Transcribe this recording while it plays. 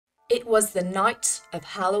It was the night of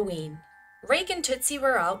Halloween. Rake and Tootsie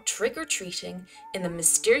were out trick-or-treating in the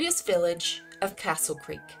mysterious village of Castle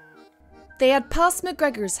Creek. They had passed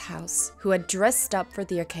McGregor's house, who had dressed up for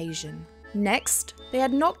the occasion. Next, they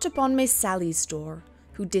had knocked upon Miss Sally's door,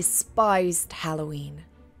 who despised Halloween.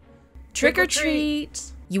 Trick or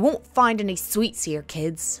treat! You won't find any sweets here,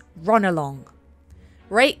 kids. Run along.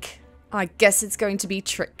 Rake, I guess it's going to be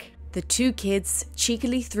trick. The two kids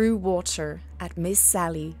cheekily threw water at Miss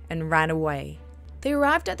Sally and ran away. They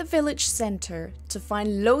arrived at the village centre to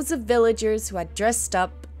find loads of villagers who had dressed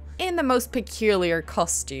up in the most peculiar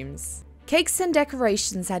costumes. Cakes and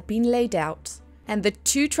decorations had been laid out, and the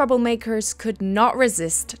two troublemakers could not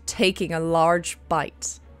resist taking a large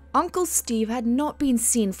bite. Uncle Steve had not been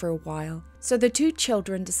seen for a while, so the two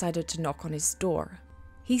children decided to knock on his door.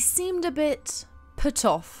 He seemed a bit put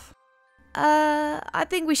off. I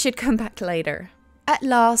think we should come back later. At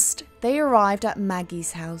last, they arrived at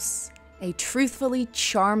Maggie's house, a truthfully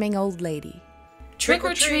charming old lady. Trick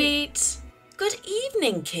or treat! Good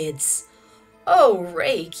evening, kids. Oh,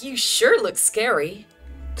 Rake, you sure look scary.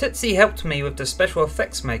 Tootsie helped me with the special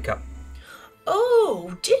effects makeup.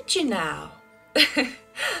 Oh, did you now?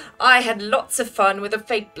 I had lots of fun with the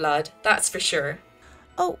fake blood, that's for sure.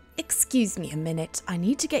 Oh, excuse me a minute. I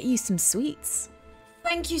need to get you some sweets.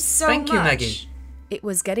 Thank you so much. Thank you, Maggie. It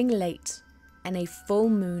was getting late, and a full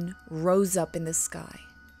moon rose up in the sky.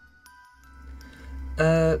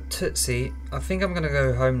 Tootsie, I think I'm gonna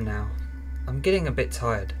go home now. I'm getting a bit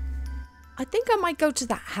tired. I think I might go to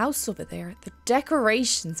that house over there. The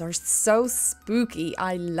decorations are so spooky.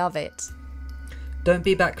 I love it. Don't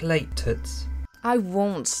be back late, Toots. I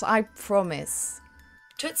won't, I promise.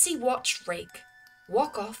 Tootsie watched Rake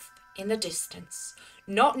walk off in the distance,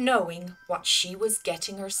 not knowing what she was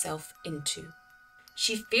getting herself into.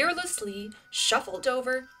 She fearlessly shuffled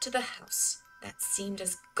over to the house that seemed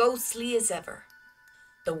as ghostly as ever.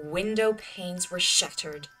 The window panes were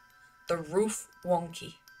shattered, the roof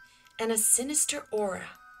wonky, and a sinister aura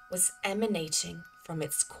was emanating from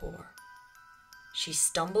its core. She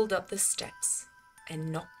stumbled up the steps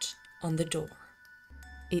and knocked on the door.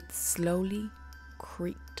 It slowly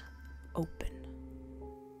creaked open.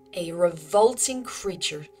 A revolting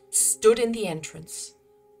creature stood in the entrance,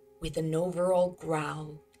 with an overall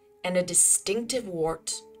growl and a distinctive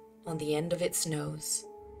wart on the end of its nose.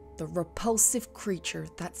 The repulsive creature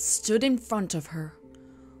that stood in front of her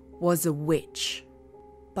was a witch.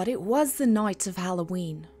 But it was the night of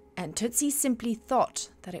Halloween, and Tootsie simply thought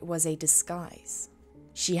that it was a disguise.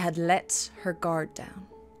 She had let her guard down.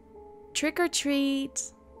 Trick or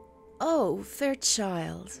treat! Oh, fair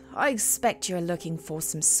child, I expect you're looking for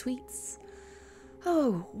some sweets.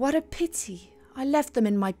 Oh, what a pity. I left them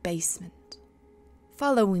in my basement.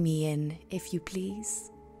 Follow me in, if you please.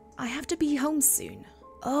 I have to be home soon.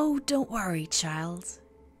 Oh, don't worry, child.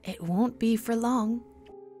 It won't be for long.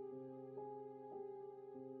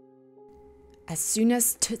 As soon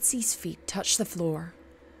as Tootsie's feet touched the floor,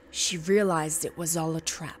 she realized it was all a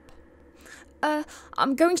trap.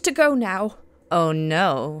 I'm going to go now. Oh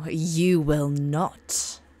no, you will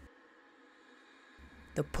not.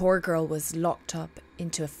 The poor girl was locked up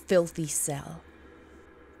into a filthy cell.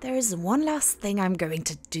 There is one last thing I'm going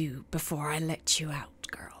to do before I let you out,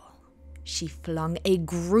 girl. She flung a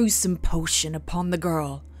gruesome potion upon the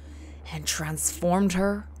girl and transformed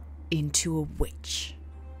her into a witch.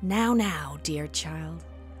 Now, dear child,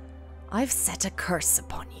 I've set a curse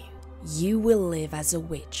upon you. You will live as a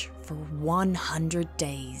witch for 100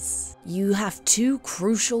 days. You have two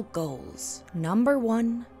crucial goals. Number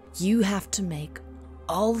 1, you have to make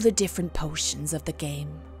all the different potions of the game.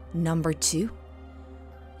 Number 2,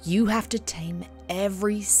 you have to tame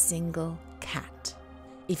every single cat.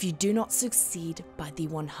 If you do not succeed by the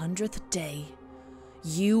 100th day,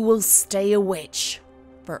 you will stay a witch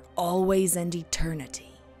for always and eternity.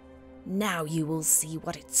 Now you will see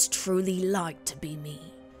what it's truly like to be me.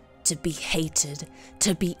 To be hated,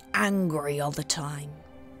 to be angry all the time.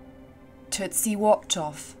 Tootsie walked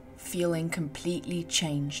off, feeling completely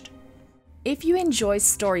changed. If you enjoy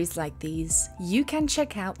stories like these, you can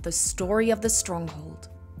check out The Story of the Stronghold,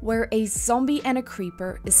 where a zombie and a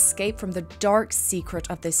creeper escape from the dark secret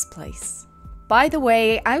of this place. By the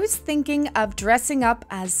way, I was thinking of dressing up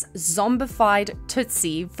as zombified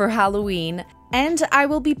Tootsie for Halloween, and I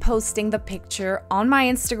will be posting the picture on my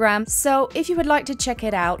Instagram, so if you would like to check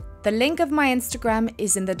it out, the link of my Instagram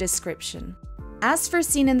is in the description. As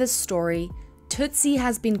foreseen in the story, Tootsie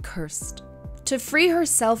has been cursed. To free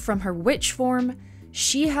herself from her witch form,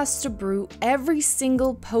 she has to brew every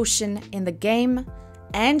single potion in the game,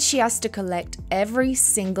 and she has to collect every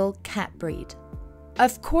single cat breed.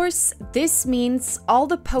 Of course, this means all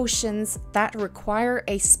the potions that require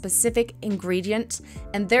a specific ingredient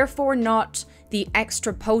and therefore not the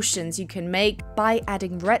extra potions you can make by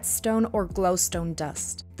adding redstone or glowstone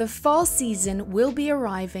dust. The fall season will be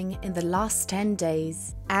arriving in the last 10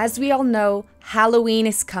 days. As we all know, Halloween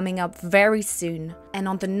is coming up very soon, and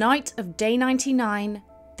on the night of day 99,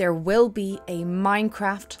 there will be a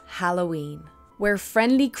Minecraft Halloween, where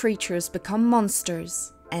friendly creatures become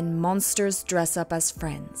monsters and monsters dress up as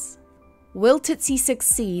friends. Will Tootsie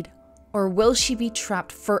succeed, or will she be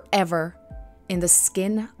trapped forever in the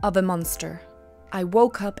skin of a monster? I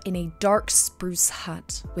woke up in a dark spruce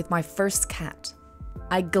hut with my first cat.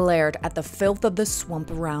 I glared at the filth of the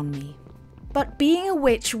swamp around me. But being a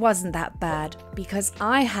witch wasn't that bad because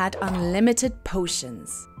I had unlimited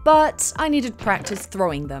potions. But I needed practice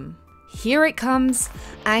throwing them. Here it comes.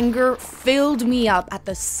 Anger filled me up at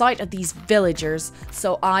the sight of these villagers,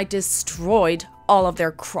 so I destroyed all of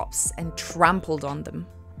their crops and trampled on them.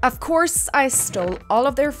 Of course, I stole all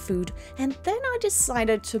of their food, and then I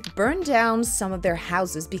decided to burn down some of their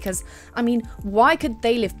houses because, why could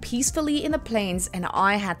they live peacefully in the plains and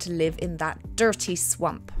I had to live in that dirty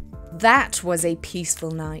swamp? That was a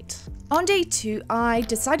peaceful night. On day 2, I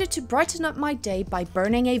decided to brighten up my day by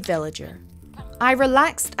burning a villager. I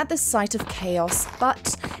relaxed at the sight of chaos,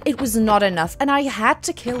 but it was not enough and I had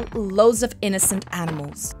to kill loads of innocent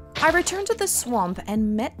animals. I returned to the swamp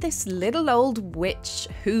and met this little old witch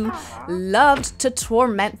who loved to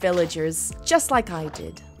torment villagers, just like I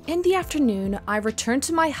did. In the afternoon, I returned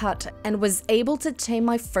to my hut and was able to tame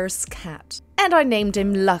my first cat. And I named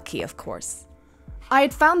him Lucky, of course. I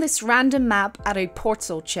had found this random map at a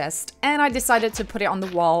portal chest and I decided to put it on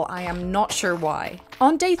the wall. I am not sure why.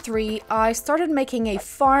 On day 3, I started making a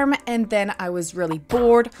farm and then I was really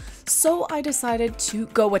bored, so I decided to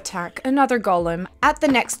go attack another golem at the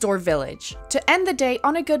next door village. To end the day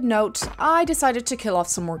on a good note, I decided to kill off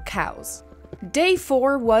some more cows. Day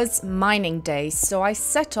 4 was mining day, so I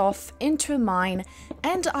set off into a mine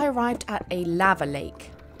and I arrived at a lava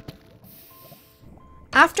lake.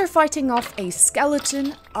 After fighting off a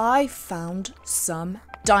skeleton, I found some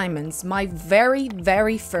diamonds, my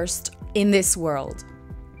very first in this world.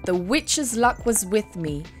 The witch's luck was with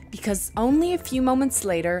me because only a few moments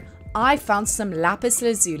later, I found some lapis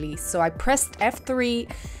lazuli, so I pressed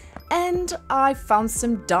F3 and I found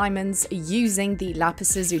some diamonds using the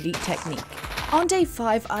lapis lazuli technique. On day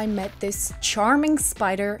 5, I met this charming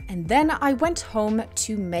spider and then I went home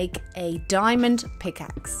to make a diamond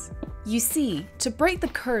pickaxe. You see, to break the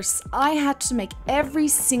curse, I had to make every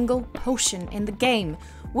single potion in the game,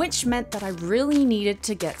 which meant that I really needed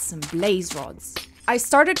to get some blaze rods. I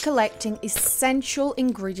started collecting essential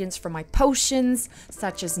ingredients for my potions,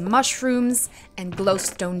 such as mushrooms and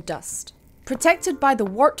glowstone dust. Protected by the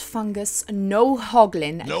wart fungus, no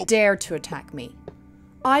hoglin dared to attack me.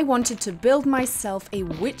 I wanted to build myself a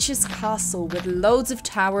witch's castle with loads of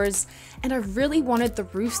towers, and I really wanted the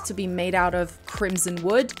roofs to be made out of crimson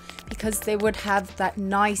wood because they would have that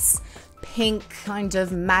nice pink kind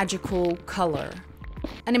of magical color.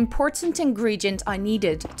 An important ingredient I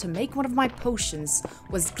needed to make one of my potions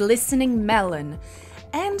was glistening melon,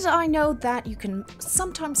 and I know that you can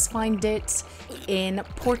sometimes find it in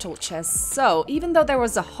portal chests, so even though there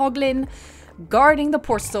was a hoglin guarding the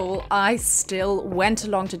portal, I still went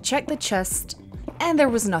along to check the chest, and there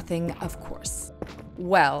was nothing, of course.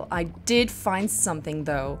 Well, I did find something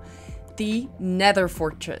though, the Nether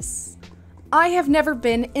Fortress. I have never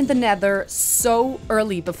been in the Nether so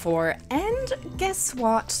early before, and guess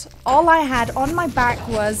what? All I had on my back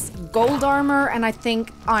was gold armor and I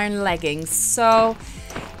think iron leggings, so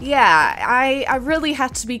yeah, I really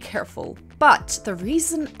had to be careful. But the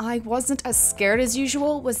reason I wasn't as scared as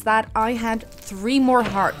usual was that I had 3 more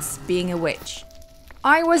hearts being a witch.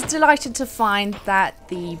 I was delighted to find that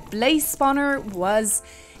the blaze spawner was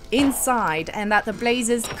inside and that the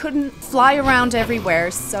blazes couldn't fly around everywhere,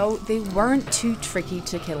 so they weren't too tricky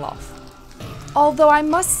to kill off. Although I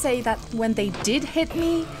must say that when they did hit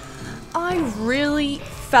me, I really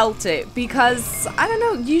felt it because, I don't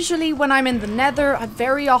know, usually when I'm in the Nether, I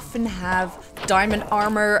very often have diamond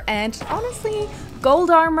armor, and honestly, gold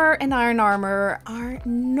armor and iron armor are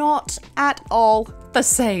not at all the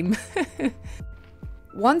same.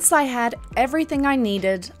 Once I had everything I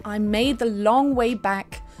needed, I made the long way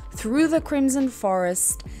back through the Crimson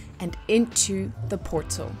Forest and into the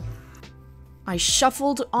portal. I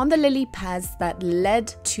shuffled on the lily paths that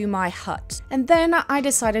led to my hut, and then I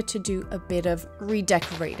decided to do a bit of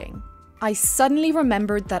redecorating. I suddenly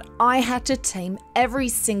remembered that I had to tame every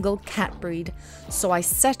single cat breed, so I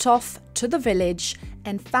set off to the village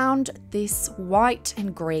and found this white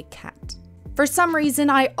and grey cat. For some reason,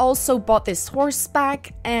 I also bought this horse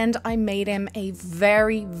back and I made him a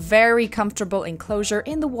very, very comfortable enclosure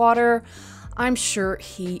in the water. I'm sure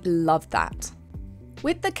he loved that.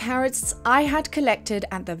 With the carrots I had collected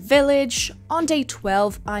at the village, on day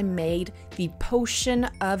 12 I made the potion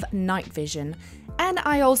of night vision, and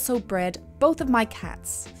I also bred both of my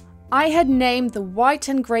cats. I had named the white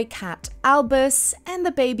and grey cat Albus, and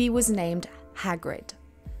the baby was named Hagrid.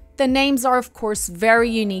 The names are of course very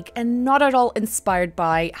unique and not at all inspired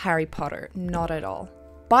by Harry Potter, not at all.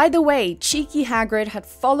 By the way, cheeky Hagrid had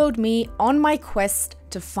followed me on my quest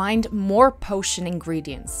to find more potion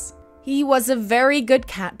ingredients. He was a very good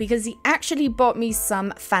cat because he actually bought me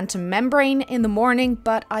some phantom membrane in the morning,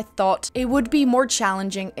 but I thought it would be more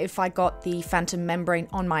challenging if I got the phantom membrane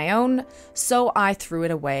on my own, so I threw it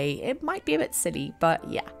away. It might be a bit silly, but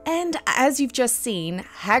yeah. And as you've just seen,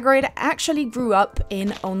 Hagrid actually grew up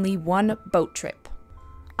in only one boat trip.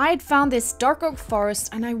 I had found this dark oak forest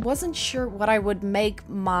and I wasn't sure what I would make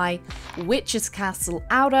my witch's castle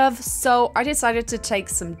out of, so I decided to take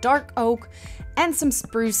some dark oak and some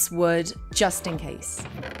spruce wood just in case.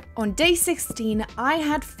 On day 16, I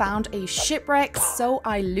had found a shipwreck, so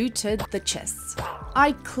I looted the chests.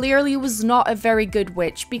 I clearly was not a very good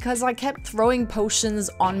witch because I kept throwing potions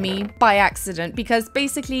on me by accident, because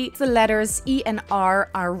basically the letters E and R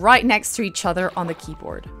are right next to each other on the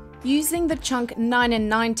keyboard. Using the chunk 9 and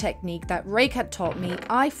 9 technique that Rake had taught me,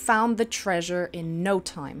 I found the treasure in no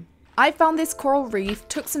time. I found this coral reef,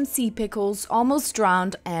 took some sea pickles, almost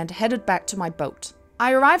drowned, and headed back to my boat.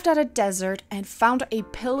 I arrived at a desert and found a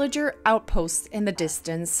pillager outpost in the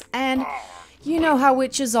distance, and you know how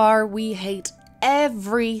witches are, we hate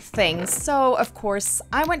everything, so of course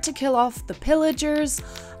I went to kill off the pillagers.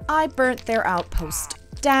 I burnt their outpost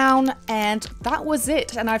down, and that was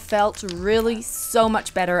it, and I felt really so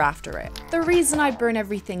much better after it. The reason I burn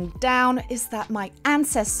everything down is that my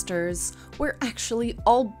ancestors were actually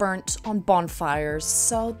all burnt on bonfires,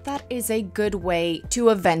 so that is a good way to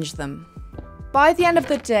avenge them. By the end of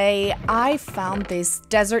the day, I found this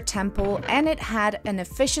desert temple and it had an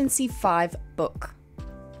efficiency 5 book.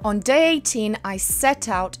 On day 18, I set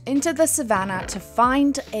out into the savannah to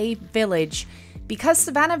find a village, because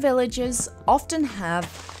savannah villages often have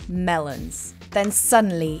melons. Then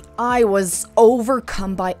suddenly, I was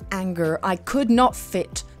overcome by anger. I could not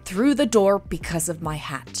fit through the door because of my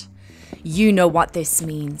hat. You know what this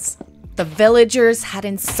means. The villagers had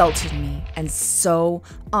insulted me, and so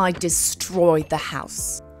I destroyed the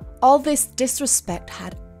house. All this disrespect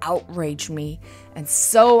had outraged me, and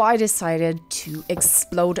so I decided to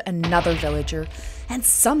explode another villager, and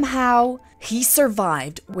somehow he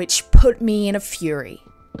survived, which put me in a fury.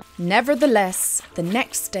 Nevertheless, the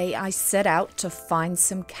next day I set out to find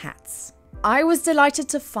some cats. I was delighted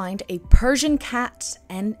to find a Persian cat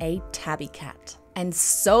and a tabby cat, and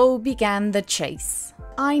so began the chase.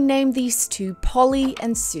 I named these two Polly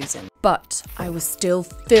and Susan, but I was still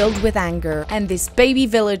filled with anger, and this baby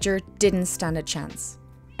villager didn't stand a chance.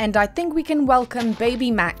 And I think we can welcome baby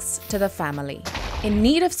Max to the family. In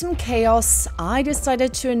need of some chaos, I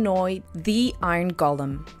decided to annoy the Iron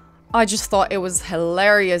Golem. I just thought it was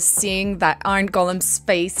hilarious seeing that Iron Golem's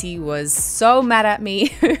face. He was so mad at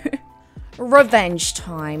me. Revenge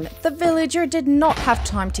time. The villager did not have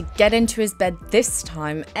time to get into his bed this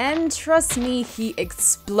time, and trust me, he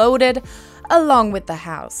exploded along with the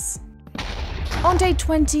house. On day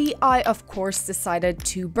 20, I of course decided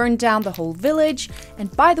to burn down the whole village, and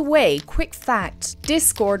by the way, quick fact,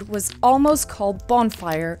 Discord was almost called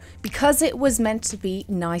Bonfire because it was meant to be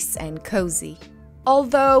nice and cozy.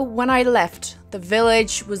 Although when I left, the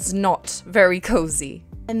village was not very cozy.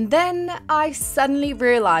 And then I suddenly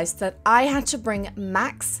realized that I had to bring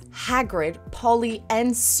Max, Hagrid, Polly,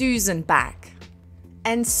 and Susan back.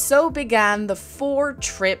 And so began the 4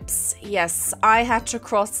 trips. Yes, I had to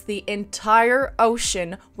cross the entire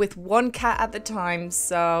ocean with one cat at the time,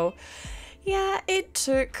 so yeah, it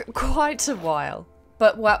took quite a while.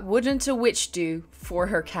 But what wouldn't a witch do for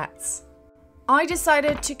her cats? I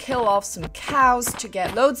decided to kill off some cows to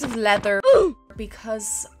get loads of leather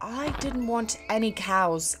because I didn't want any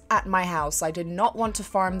cows at my house. I did not want to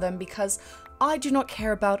farm them because I do not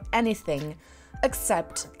care about anything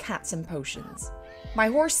except cats and potions. My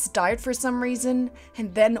horse died for some reason,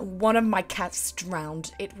 and then one of my cats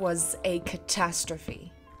drowned. It was a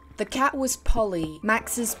catastrophe. The cat was Polly,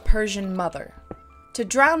 Max's Persian mother. To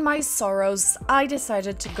drown my sorrows, I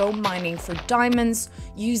decided to go mining for diamonds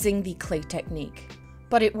using the clay technique.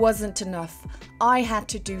 But it wasn't enough. I had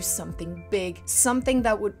to do something big, something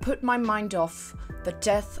that would put my mind off the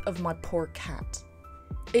death of my poor cat.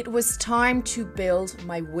 It was time to build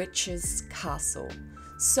my witch's castle.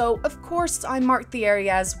 So of course I marked the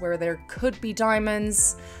areas where there could be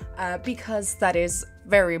diamonds because that is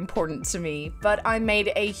very important to me, but I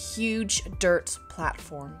made a huge dirt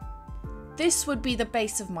platform. This would be the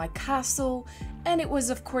base of my castle, and it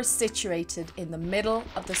was of course situated in the middle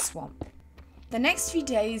of the swamp. The next few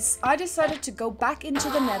days, I decided to go back into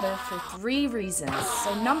the nether for 3 reasons.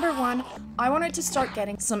 So number 1, I wanted to start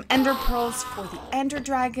getting some ender pearls for the ender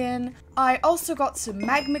dragon. I also got some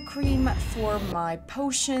magma cream for my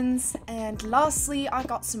potions. And lastly, I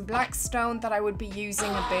got some black stone that I would be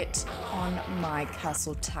using a bit on my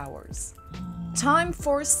castle towers. Time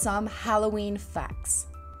for some Halloween facts.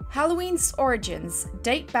 Halloween's origins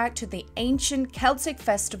date back to the ancient Celtic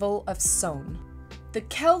festival of Samhain. The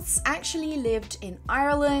Celts actually lived in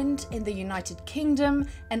Ireland, in the United Kingdom,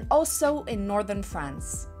 and also in northern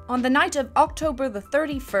France. On the night of October the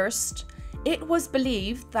 31st, it was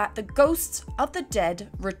believed that the ghosts of the dead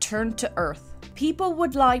returned to Earth. People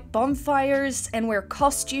would light bonfires and wear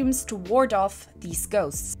costumes to ward off these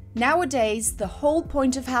ghosts. Nowadays, the whole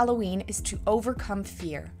point of Halloween is to overcome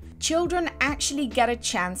fear. Children actually get a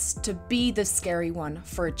chance to be the scary one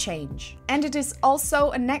for a change. And it is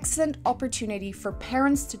also an excellent opportunity for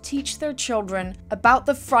parents to teach their children about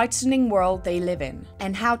the frightening world they live in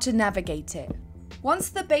and how to navigate it.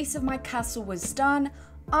 Once the base of my castle was done,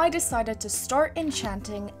 I decided to start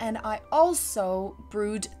enchanting, and I also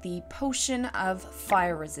brewed the potion of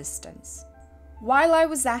fire resistance. While I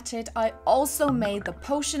was at it, I also made the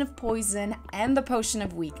potion of poison and the potion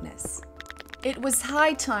of weakness. It was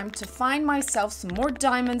high time to find myself some more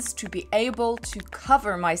diamonds to be able to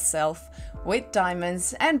cover myself with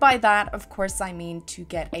diamonds, and by that, of course, I mean to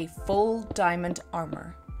get a full diamond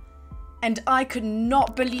armor. And I could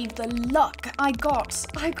not believe the luck I got.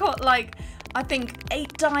 I got like, I think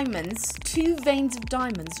 8 diamonds, 2 veins of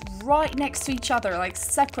diamonds right next to each other, like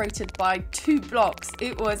separated by 2 blocks.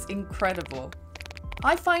 It was incredible.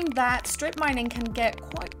 I find that strip mining can get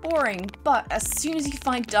quite boring, but as soon as you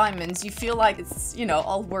find diamonds, you feel like it's,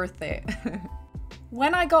 all worth it.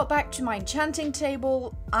 When I got back to my enchanting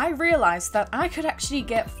table, I realized that I could actually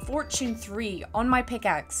get Fortune 3 on my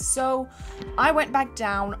pickaxe, so I went back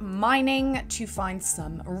down mining to find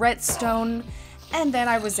some redstone, and then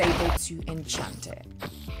I was able to enchant it.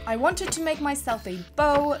 I wanted to make myself a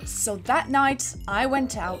bow, so that night I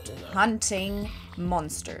went out hunting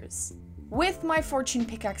monsters. With my fortune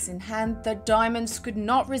pickaxe in hand, the diamonds could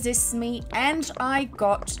not resist me, and I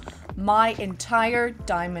got my entire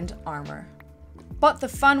diamond armor. But the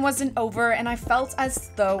fun wasn't over, and I felt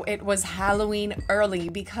as though it was Halloween early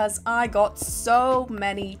because I got so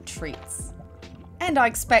many treats. And I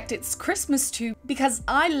expect it's Christmas too, because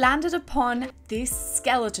I landed upon this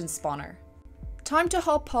skeleton spawner. Time to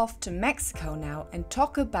hop off to Mexico now and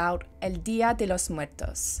talk about El Día de los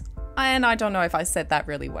Muertos. And I don't know if I said that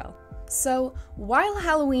really well. So, while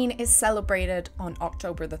Halloween is celebrated on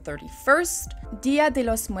October the 31st, Día de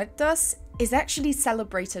los Muertos is actually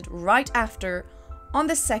celebrated right after, on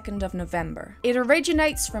the 2nd of November. It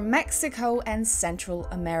originates from Mexico and Central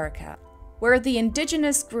America, where the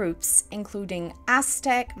indigenous groups, including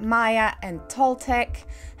Aztec, Maya, and Toltec,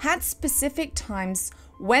 had specific times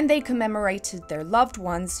when they commemorated their loved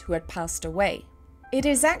ones who had passed away. It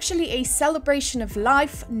is actually a celebration of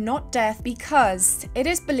life, not death, because it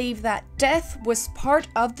is believed that death was part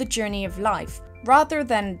of the journey of life. Rather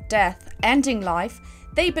than death ending life,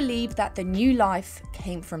 they believe that the new life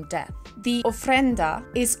came from death. The ofrenda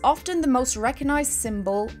is often the most recognized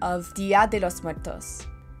symbol of Día de los Muertos.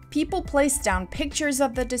 People place down pictures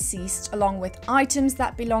of the deceased along with items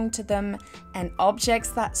that belong to them and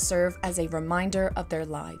objects that serve as a reminder of their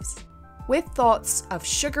lives. With thoughts of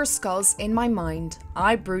sugar skulls in my mind,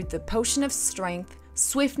 I brewed the potion of strength,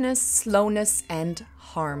 swiftness, slowness, and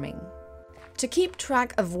harming. To keep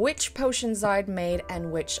track of which potions I'd made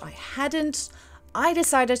and which I hadn't, I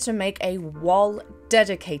decided to make a wall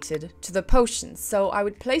dedicated to the potions. So I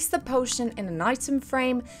would place the potion in an item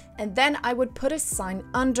frame, and then I would put a sign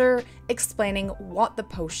under explaining what the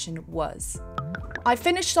potion was. I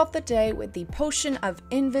finished off the day with the potion of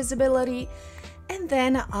invisibility, and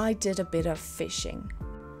then I did a bit of fishing.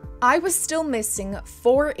 I was still missing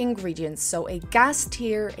 4 ingredients, so a gas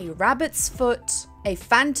tear, a rabbit's foot, a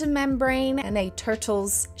phantom membrane, and a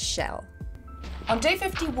turtle's shell. On day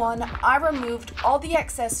 51, I removed all the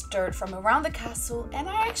excess dirt from around the castle, and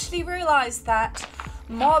I actually realized that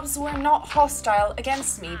mobs were not hostile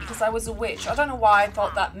against me because I was a witch. I don't know why I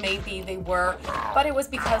thought that maybe they were, but it was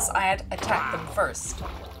because I had attacked them first.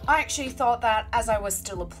 I actually thought that as I was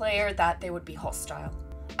still a player that they would be hostile.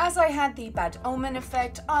 As I had the bad omen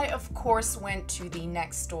effect, I of course went to the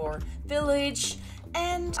next door village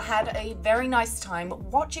and I had a very nice time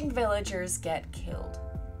watching villagers get killed.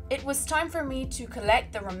 It was time for me to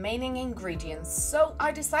collect the remaining ingredients, so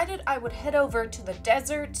I decided I would head over to the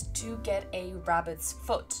desert to get a rabbit's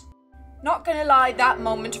foot. Not gonna lie, that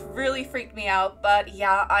moment really freaked me out, but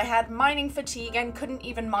yeah, I had mining fatigue and couldn't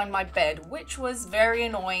even mind my bed, which was very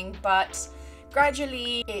annoying, but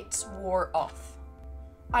gradually it wore off.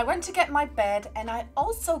 I went to get my bed and I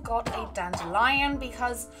also got a dandelion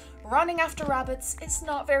because running after rabbits is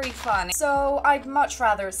not very fun, so I'd much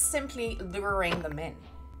rather simply luring them in.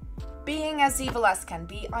 Being as evil as can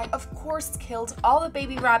be, I of course killed all the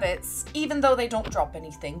baby rabbits, even though they don't drop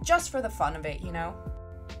anything, just for the fun of it, you know?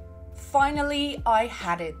 Finally, I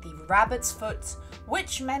had it, the rabbit's foot,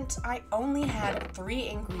 which meant I only had 3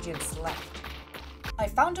 ingredients left. I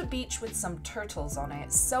found a beach with some turtles on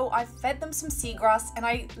it, so I fed them some seagrass and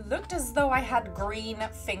I looked as though I had green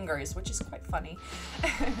fingers, which is quite funny.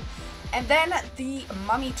 And then the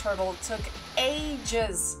mummy turtle took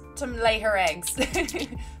ages to lay her eggs.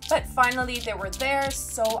 But finally they were there,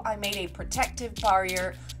 so I made a protective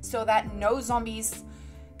barrier so that no zombies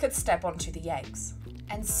could step onto the eggs.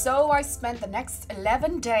 And so I spent the next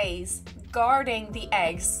 11 days guarding the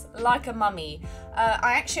eggs like a mummy.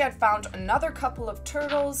 I actually had found another couple of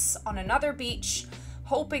turtles on another beach,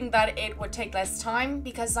 hoping that it would take less time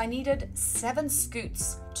because I needed 7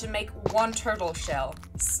 scoots to make 1 turtle shell.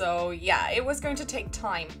 So yeah, it was going to take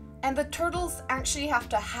time. And the turtles actually have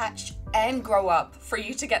to hatch and grow up for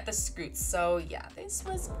you to get the scoots. So yeah, this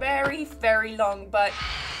was very, very long, but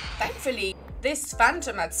thankfully this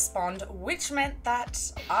phantom had spawned, which meant that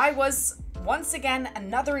I was once again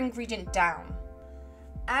another ingredient down.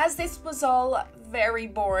 As this was all very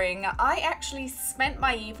boring, I actually spent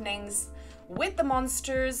my evenings with the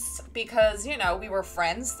monsters because, you know, we were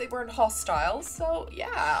friends, they weren't hostile, so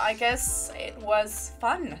yeah, I guess it was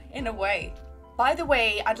fun in a way. By the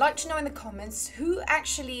way, I'd like to know in the comments who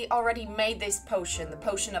actually already made this potion, the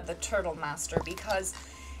potion of the Turtle Master, because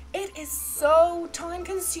it is so time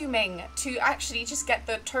consuming to actually just get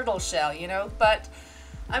the turtle shell, you know, but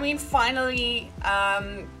I mean, finally,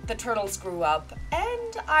 the turtles grew up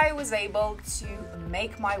and I was able to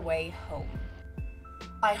make my way home.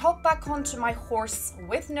 I hopped back onto my horse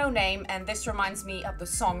with no name, and this reminds me of the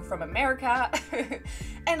song from America,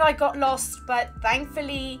 and I got lost, but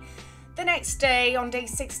thankfully, the next day, on day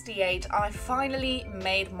 68, I finally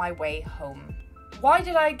made my way home. Why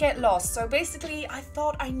did I get lost? So basically, I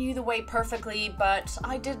thought I knew the way perfectly, but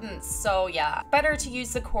I didn't, so yeah, better to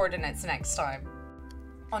use the coordinates next time.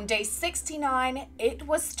 On day 69, it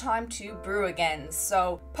was time to brew again,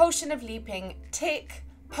 so Potion of Leaping, tick.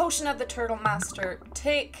 Potion of the Turtle Master,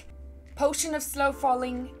 tick. Potion of Slow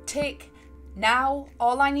Falling, tick. Now,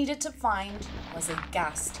 all I needed to find was a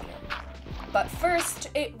gas tier. But first,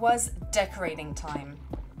 it was decorating time.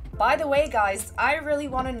 By the way, guys, I really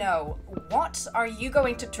want to know, what are you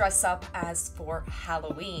going to dress up as for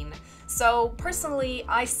Halloween? So, personally,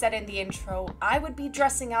 I said in the intro, I would be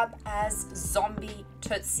dressing up as Zombie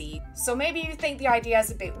Tootsie. So maybe you think the idea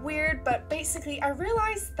is a bit weird, but basically I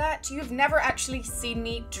realized that you've never actually seen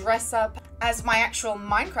me dress up as my actual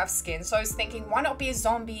Minecraft skin. So I was thinking, why not be a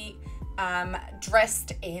zombie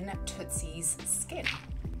dressed in Tootsie's skin?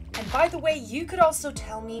 And by the way, you could also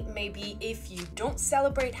tell me maybe if you don't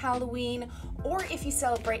celebrate Halloween or if you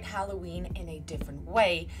celebrate Halloween in a different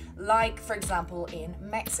way, like for example in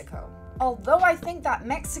Mexico. Although I think that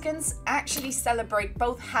Mexicans actually celebrate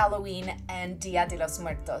both Halloween and Dia de los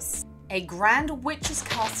Muertos. A grand witch's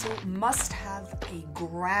castle must have a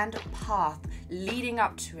grand path leading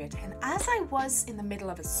up to it, and as I was in the middle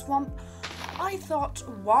of a swamp, I thought,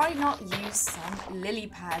 why not use some lily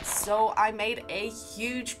pads? So I made a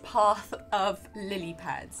huge path of lily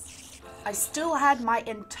pads. I still had my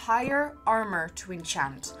entire armor to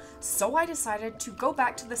enchant, so I decided to go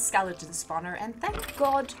back to the skeleton spawner, and thank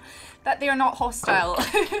God that they are not hostile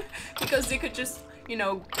because they could just, you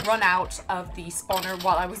know, run out of the spawner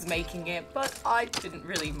while I was making it, but I didn't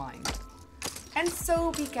really mind. And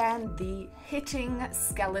so began the hitting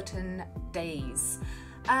skeleton days.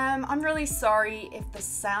 I'm really sorry if the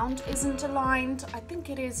sound isn't aligned. I think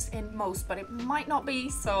it is in most, but it might not be,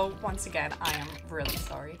 so once again, I am really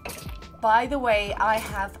sorry. By the way, I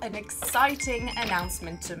have an exciting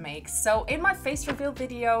announcement to make. So in my face reveal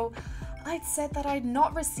video, I'd said that I'd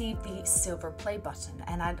not received the silver play button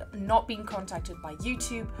and I'd not been contacted by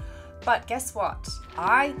YouTube, but guess what?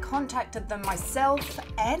 I contacted them myself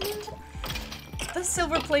and the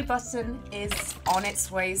silver play button is on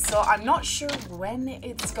its way, so I'm not sure when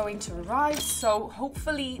it's going to arrive, so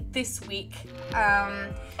hopefully this week.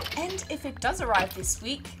 And if it does arrive this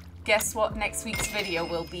week, guess what next week's video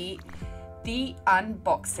will be? the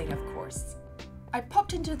unboxing, of course. I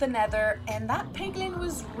popped into the nether and that piglin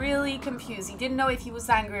was really confused. He didn't know if he was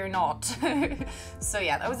angry or not. So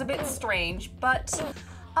yeah, that was a bit strange, but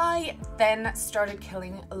I then started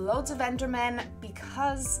killing loads of endermen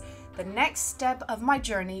because the next step of my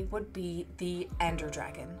journey would be the ender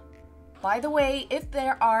dragon. By the way, if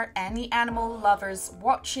there are any animal lovers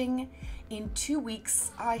watching, in 2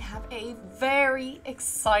 weeks I have a very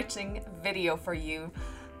exciting video for you.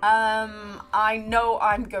 I know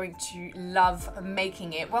I'm going to love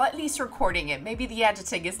making it, well, at least recording it. Maybe the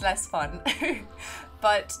editing is less fun,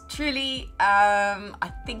 but truly,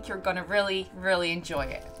 I think you're gonna really enjoy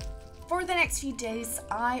it. For the next few days,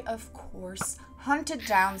 I, of course, hunted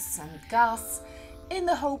down some ghast in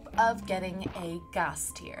the hope of getting a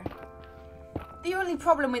ghast tier. The only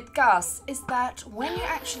problem with ghast is that when you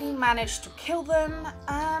actually manage to kill them,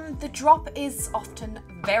 the drop is often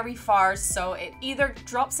very far, so it either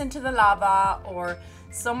drops into the lava or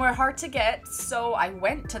somewhere hard to get. So I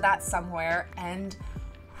went to that somewhere and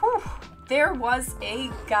whew, there was a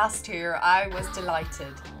ghast here. I was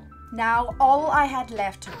delighted. Now all I had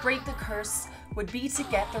left to break the curse would be to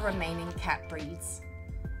get the remaining cat breeds.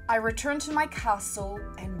 I returned to my castle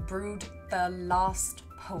and brewed the last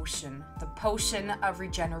potion, the potion of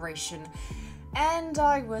regeneration, and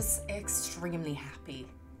I was extremely happy.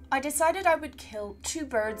 I decided I would kill 2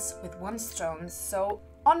 birds with 1 stone, so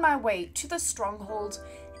on my way to the stronghold,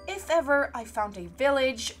 if ever I found a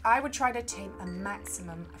village, I would try to tame a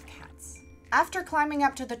maximum of cats. After climbing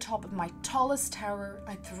up to the top of my tallest tower,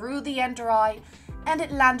 I threw the ender eye and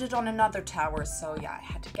it landed on another tower, so yeah, I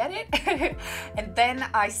had to get it. And then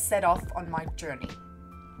I set off on my journey.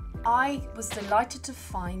 I was delighted to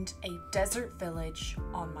find a desert village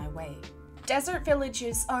on my way. Desert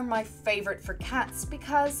villages are my favorite for cats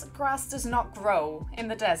because grass does not grow in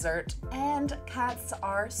the desert and cats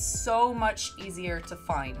are so much easier to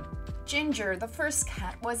find. Ginger, the first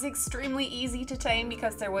cat, was extremely easy to tame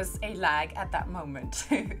because there was a lag at that moment.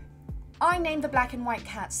 I named the black and white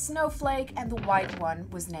cat Snowflake and the white one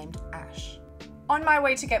was named Ash. On my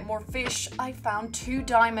way to get more fish, I found 2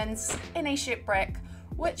 diamonds in a shipwreck,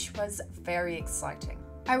 which was very exciting.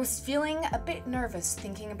 I was feeling a bit nervous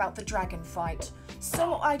thinking about the dragon fight,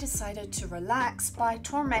 so I decided to relax by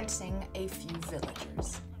tormenting a few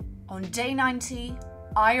villagers. On day 90,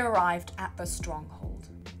 I arrived at the stronghold.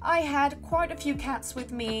 I had quite a few cats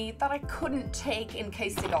with me that I couldn't take in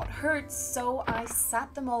case they got hurt, so I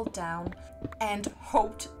sat them all down and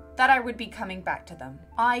hoped that I would be coming back to them.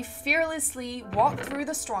 I fearlessly walked through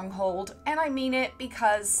the stronghold, and I mean it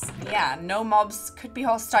because, yeah, no mobs could be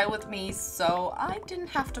hostile with me, so I didn't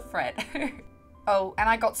have to fret. Oh, and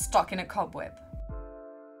I got stuck in a cobweb.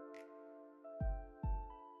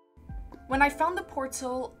 When I found the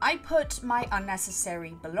portal, I put my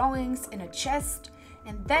unnecessary belongings in a chest,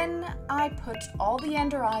 and then I put all the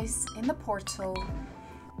ender eyes in the portal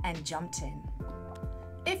and jumped in.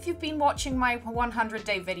 If you've been watching my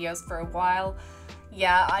 100-day videos for a while,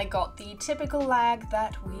 yeah, I got the typical lag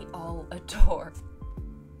that we all adore.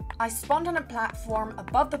 I spawned on a platform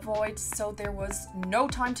above the void, so there was no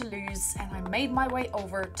time to lose, and I made my way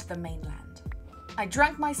over to the mainland. I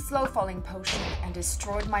drank my slow falling potion and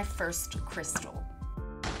destroyed my first crystal.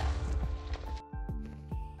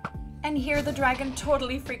 And here the dragon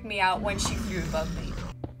totally freaked me out when she flew above me.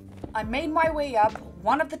 I made my way up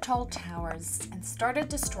one of the tall towers and started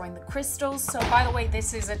destroying the crystals. So by the way,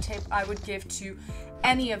 this is a tip I would give to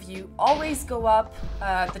any of you. Always go up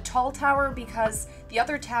the tall tower because the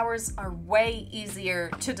other towers are way easier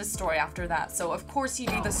to destroy after that. So of course you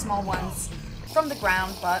do the small ones from the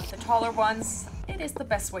ground, but the taller ones, it is the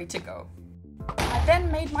best way to go. I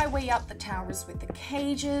then made my way up the towers with the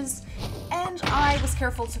cages, and I was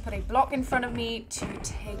careful to put a block in front of me to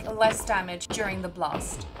take less damage during the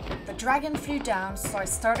blast. The dragon flew down, so I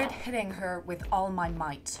started hitting her with all my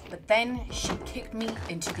might, but then she kicked me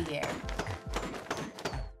into the air.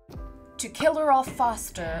 To kill her off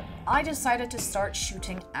faster, I decided to start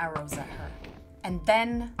shooting arrows at her. And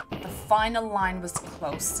then the final line was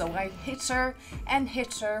close, so I hit her and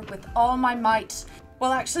hit her with all my might.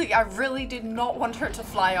 Well, actually, I really did not want her to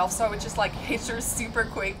fly off, so I would just like hit her super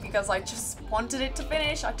quick because I just wanted it to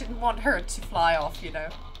finish. I didn't want her to fly off, you know.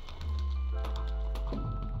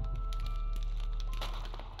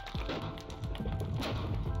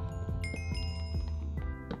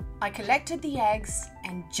 I collected the eggs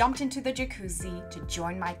and jumped into the jacuzzi to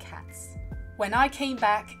join my cats. When I came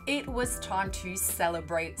back, it was time to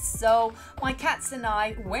celebrate, so my cats and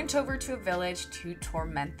I went over to a village to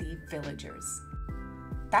torment the villagers.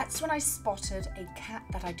 That's when I spotted a cat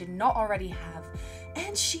that I did not already have,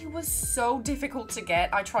 and she was so difficult to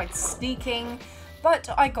get. I tried sneaking, but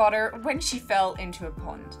I got her when she fell into a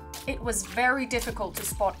pond. It was very difficult to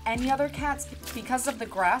spot any other cats because of the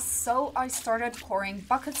grass, so I started pouring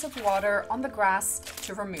buckets of water on the grass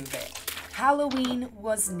to remove it. Halloween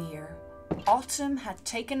was near. Autumn had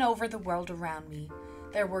taken over the world around me.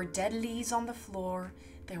 There were dead leaves on the floor.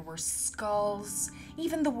 There were skulls.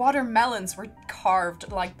 Even the watermelons were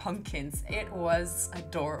carved like pumpkins. It was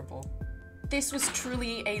adorable. This was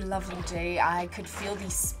truly a lovely day. I could feel the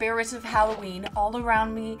spirit of Halloween all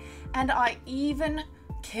around me, and I even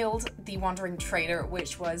killed the wandering trader,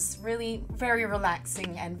 which was really very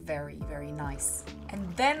relaxing and very, very nice.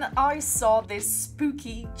 And then I saw this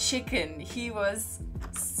spooky chicken. He was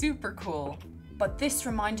super cool. But this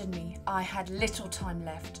reminded me I had little time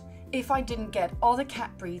left. If I didn't get all the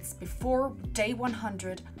cat breeds before day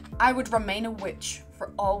 100, I would remain a witch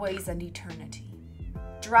for always and eternity.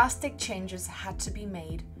 Drastic changes had to be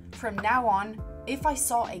made. From now on, if I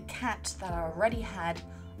saw a cat that I already had,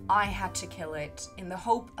 I had to kill it in the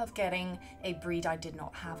hope of getting a breed I did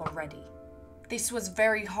not have already. This was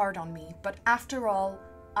very hard on me, but after all,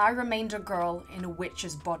 I remained a girl in a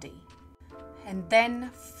witch's body. And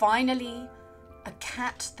then, finally, a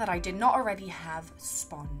cat that I did not already have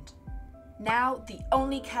spawned. Now, the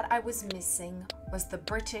only cat I was missing was the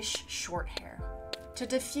British Shorthair. To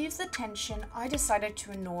diffuse the tension, I decided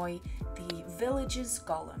to annoy the village's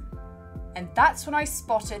golem. And that's when I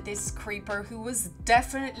spotted this creeper who was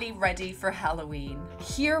definitely ready for Halloween.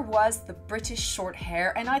 Here was the British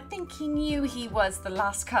Shorthair, and I think he knew he was the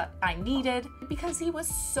last cut I needed because he was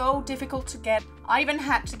so difficult to get. I even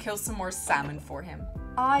had to kill some more salmon for him.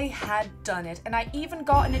 I had done it, and I even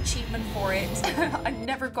got an achievement for it. I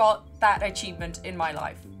never got that achievement in my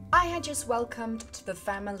life. I had just welcomed to the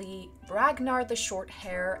family Ragnar the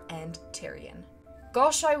Shorthair and Tyrion.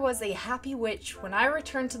 Gosh, I was a happy witch when I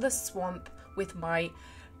returned to the swamp with my,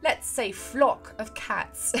 let's say, flock of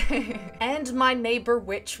cats. And my neighbor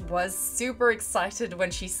witch was super excited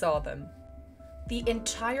when she saw them. The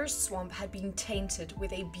entire swamp had been tainted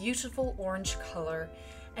with a beautiful orange color.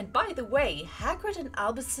 And by the way, Hagrid and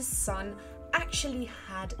Albus's son actually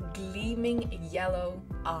had gleaming yellow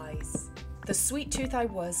eyes. The sweet tooth I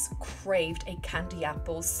was craved a candy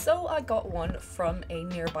apple, so I got one from a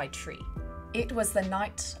nearby tree. It was the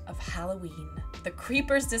night of Halloween. The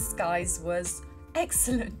creeper's disguise was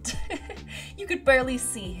excellent. You could barely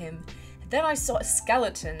see him. Then I saw a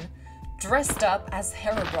skeleton dressed up as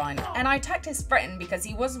Herobrine, and I attacked his friend because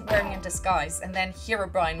he wasn't wearing a disguise, and then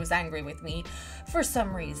Herobrine was angry with me for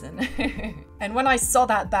some reason. And when I saw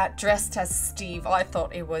that bat dressed as Steve, I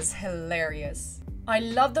thought it was hilarious. I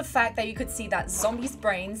love the fact that you could see that zombie's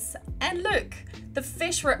brains, and look, the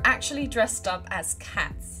fish were actually dressed up as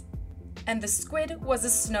cats. And the squid was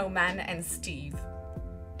a snowman and Steve.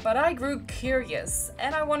 But I grew curious,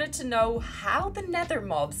 and I wanted to know how the nether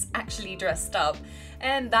mobs actually dressed up,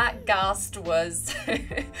 and that ghast was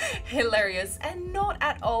hilarious and not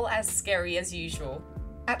at all as scary as usual.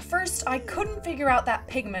 At first, I couldn't figure out that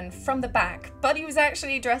pigman from the back, but he was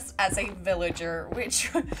actually dressed as a villager,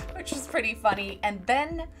 which was pretty funny. And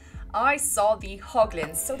then I saw the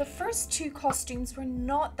hoglins, so the first two costumes were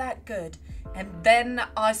not that good. And then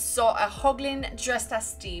I saw a hoglin dressed as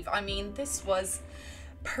Steve. I mean, this was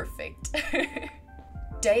perfect.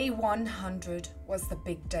 Day 100 was the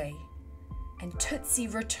big day, and Tootsie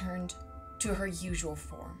returned to her usual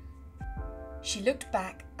form. She looked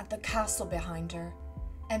back at the castle behind her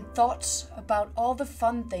and thought about all the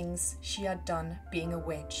fun things she had done being a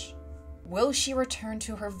witch. Will she return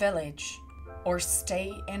to her village or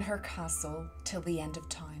stay in her castle till the end of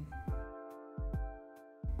time?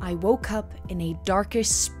 I woke up in a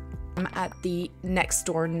darkish at the next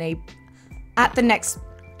door neighbor.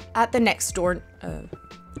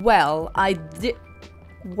 Well, I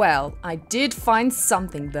did find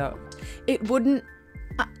something though. It wouldn't.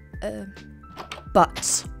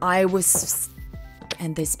 But I was,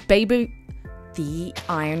 and this baby, the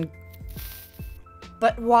iron.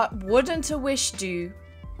 But what wouldn't a wish do?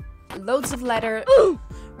 Loads of letter.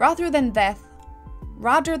 Rather than death.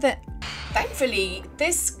 Thankfully,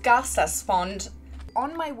 this ghast has spawned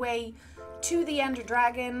on my way to the Ender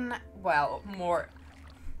Dragon. Well, more.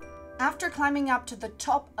 After climbing up to the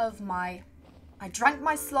top of I drank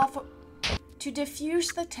my sloth to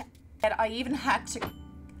diffuse the I even had to.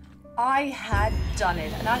 I had done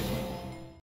it, and